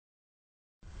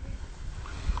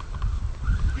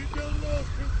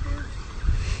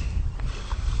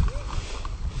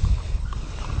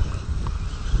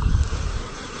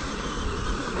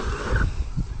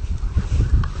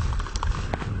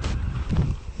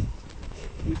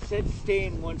He said stay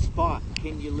in one spot.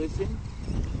 Can you listen?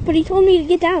 But he told me to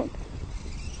get down.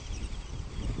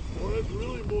 Oh, that's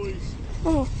really moist.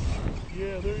 Oh.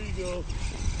 Yeah, there you go.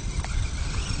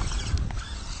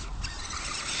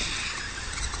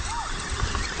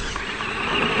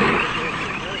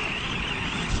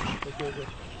 Okay.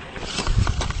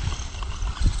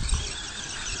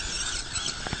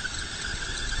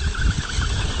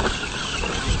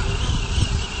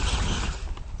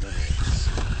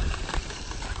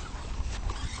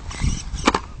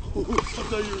 I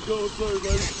thought you were going. Sorry,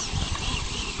 buddy.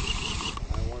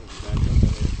 I want to back up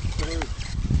there.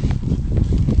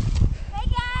 Hey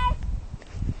guys!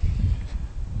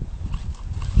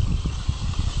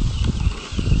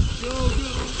 Go, go.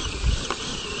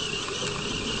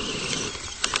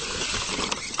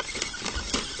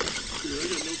 Dude, I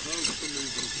got no power for some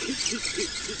reason.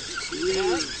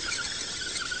 Weird.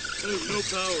 I have no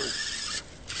power.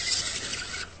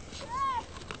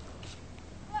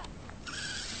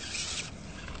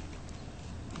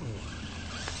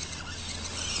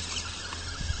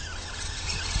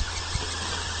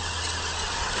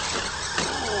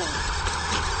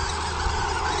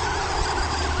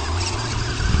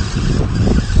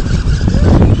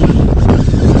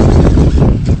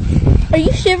 Are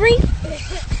you shivering?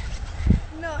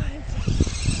 No, I'm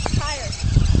tired.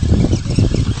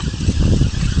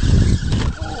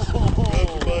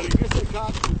 Guess I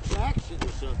caught some traction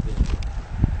or something.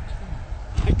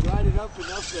 I dried it up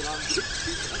enough that I'm good.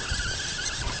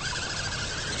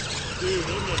 Dude,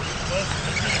 I'm like, no,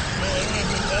 I don't have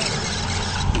no power.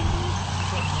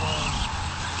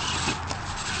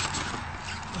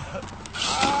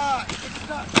 Ah, it's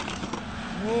not.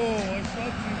 Whoa, I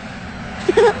shot you.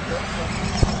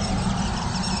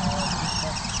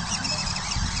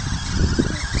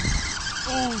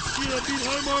 Oh shit, I beat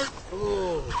high mark.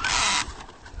 Oh.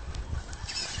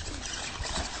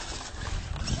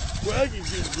 Swaggy's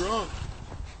getting drunk.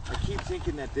 I keep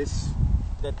thinking that they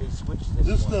switched this.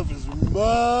 This one. stuff is This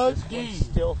muddy. one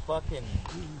still fucking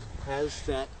has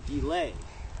that delay.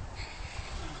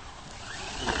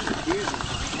 It's confusing.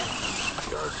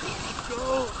 Go.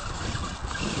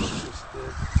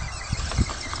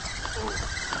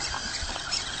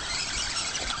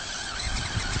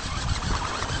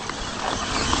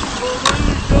 Oh, there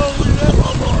you go. Look at that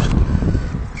one more.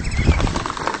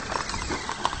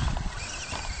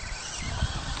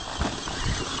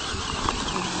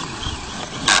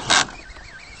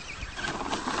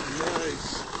 Nice.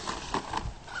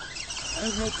 I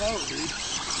have no power, dude.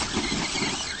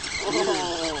 Oh.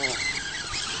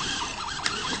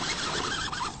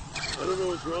 I don't know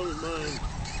what's wrong with mine.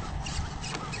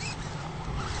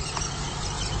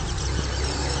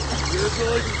 Yeah, that's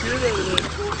all I can get out of that.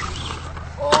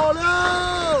 Oh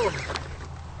no!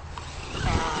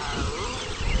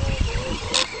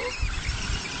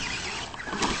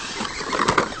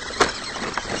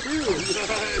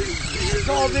 Nice.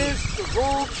 Call this the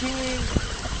Bull King.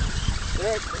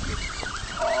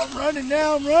 Oh, I'm running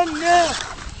now,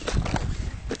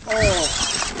 Oh,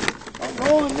 I'm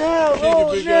rolling now, Take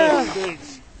a big ass. Thanks.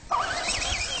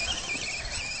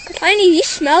 Tiny, do you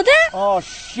smell that? Oh I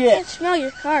shit! can't smell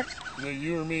your car. Is that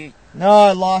you or me? No,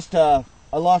 I lost a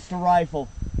rifle.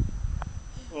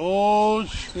 Oh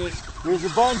shit. Here's a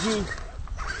bungee.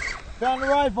 Found the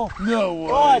rifle. No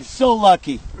way. Oh, I'm so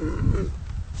lucky.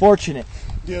 Fortunate.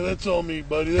 Yeah, that's all me,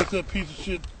 buddy. That's that piece of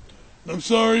shit. I'm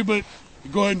sorry, but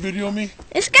you go ahead and video me.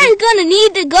 This guy's gonna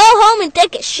need to go home and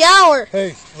take a shower.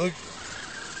 Hey, look.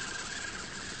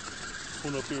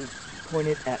 One up here. Point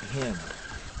it at him.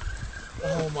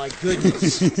 Oh my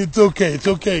goodness. It's okay. It's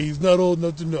okay. He's not old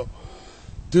enough to know.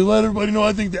 To let everybody know,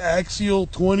 I think the Axial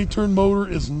 20-turn motor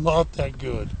is not that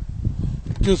good.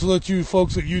 Just to let you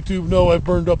folks at YouTube know, I've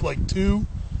burned up like 2,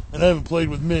 and I haven't played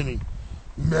with many.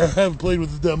 I haven't played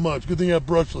with it that much. Good thing I have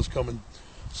brushless coming.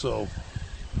 So,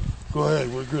 go ahead.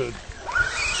 We're good.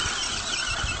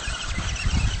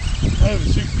 I have a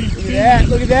 16 Look at that.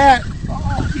 Look at that.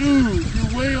 Oh, dude,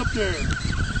 you're way up there.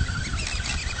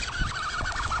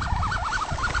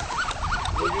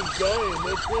 Look, it's dying.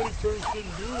 That 20 turn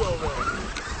shouldn't do all that.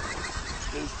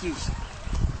 It's just.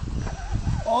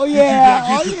 Oh yeah. Get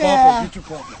Oh your yeah. papa. Get your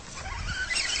papa.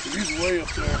 He's way up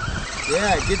there.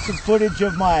 Yeah, get some footage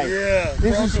of my. Yeah.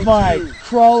 This is Bronco my 2.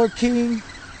 Crawler King.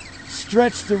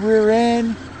 Stretched the rear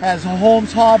end. Has a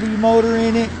Holmes Hobby motor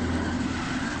in it.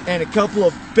 And a couple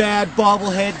of bad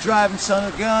bobblehead driving son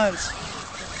of guns.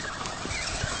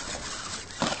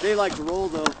 They like to roll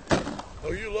though.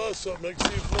 Oh, you lost something. I can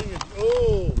see it flinging.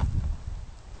 Oh.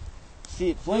 See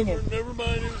it flinging. Never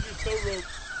mind. It was your tow rope.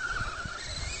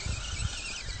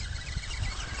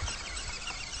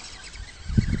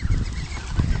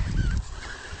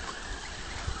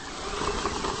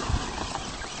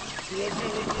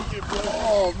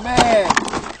 Oh man.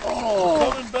 Oh.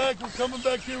 We're coming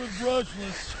back here with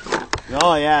brushless.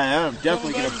 Oh yeah, I'm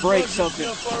definitely gonna break something.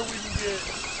 How far we can get.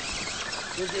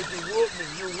 Look at you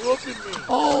whooping. You're whooping me.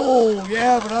 Oh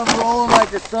yeah, but I'm rolling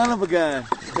like a son of a gun.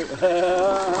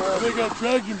 I think I'm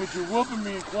tracking, but you're whooping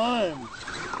me and climb.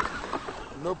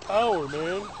 No power,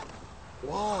 man.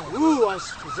 Wow. Ooh,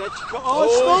 is that your car? Oh,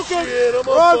 it's smoking. Shit, I'm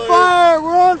We're on fire.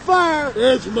 We're on fire.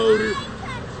 That's motor.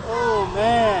 Oh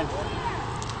man.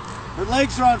 Her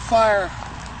legs are on fire.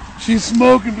 She's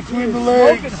smoking between the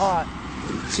legs. Smoking hot.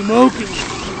 Smoking.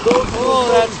 Oh,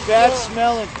 that's bad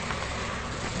smelling.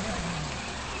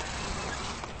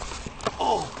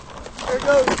 Oh, there it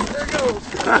goes. There it goes.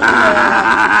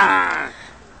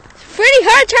 Pretty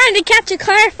hard trying to catch a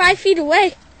car 5 feet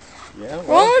away. Yeah,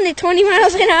 well, Rolling at 20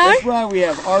 miles an hour. that's why we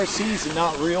have RCs and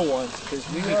not real ones, because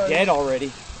we'd be dead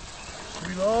already.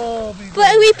 We'd all be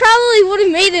But we probably would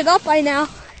have made it up by now.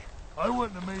 I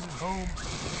wouldn't have made it home.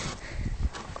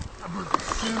 I broke the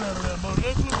shit out of that motor.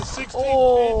 That's with a 16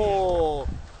 Oh.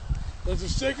 That's the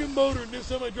second motor, and this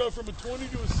time I dropped from a 20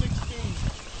 to a 16.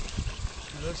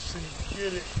 Let's see,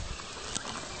 get it.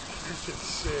 This shit's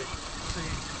sick. See,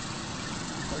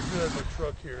 I do have my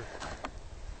truck here.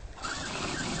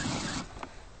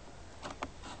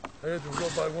 I had to go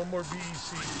buy one more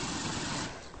BEC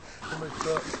for my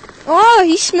truck. Oh,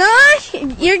 you smell it?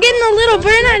 You're getting a little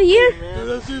burn out here. Dude,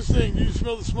 that's this thing. Do you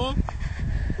smell the smoke?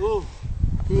 Oh,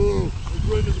 cool. It's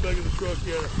right in the back of the truck,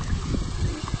 yeah.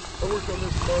 I worked on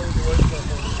this tomorrow with the white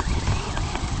stuff on it.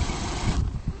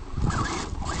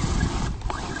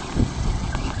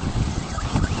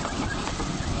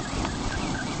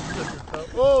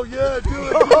 Oh, yeah, do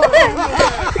it. Oh,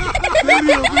 yeah.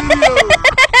 Video.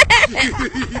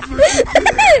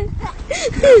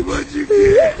 That's what you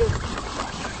get.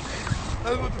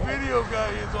 That's what the video guy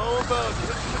is all about.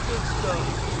 Look at this stuff.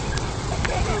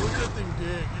 Oh, look at that thing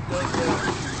dig. He does that.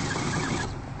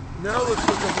 Now let's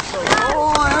look at the side.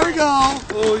 Oh, there we go.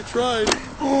 Oh, he tried.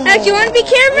 Now, do you want to be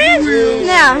cameraman?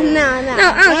 No,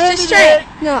 just try it.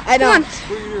 No, I don't.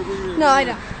 Bring it here. No, I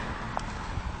don't.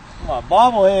 Come on,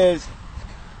 bobbleheads.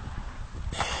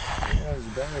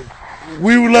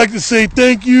 We would like to say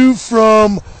thank you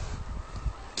from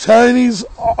Tiny's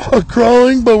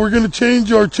Crawling, but we're going to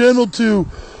change our channel to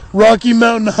Rocky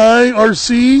Mountain High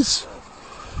RCs.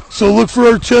 So look for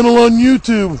our channel on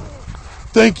YouTube.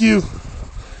 Thank you.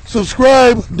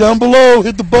 Subscribe down below.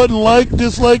 Hit the button, like,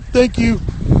 dislike. Thank you.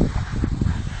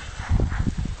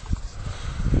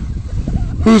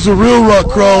 Who's the real rock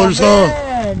crawlers, huh?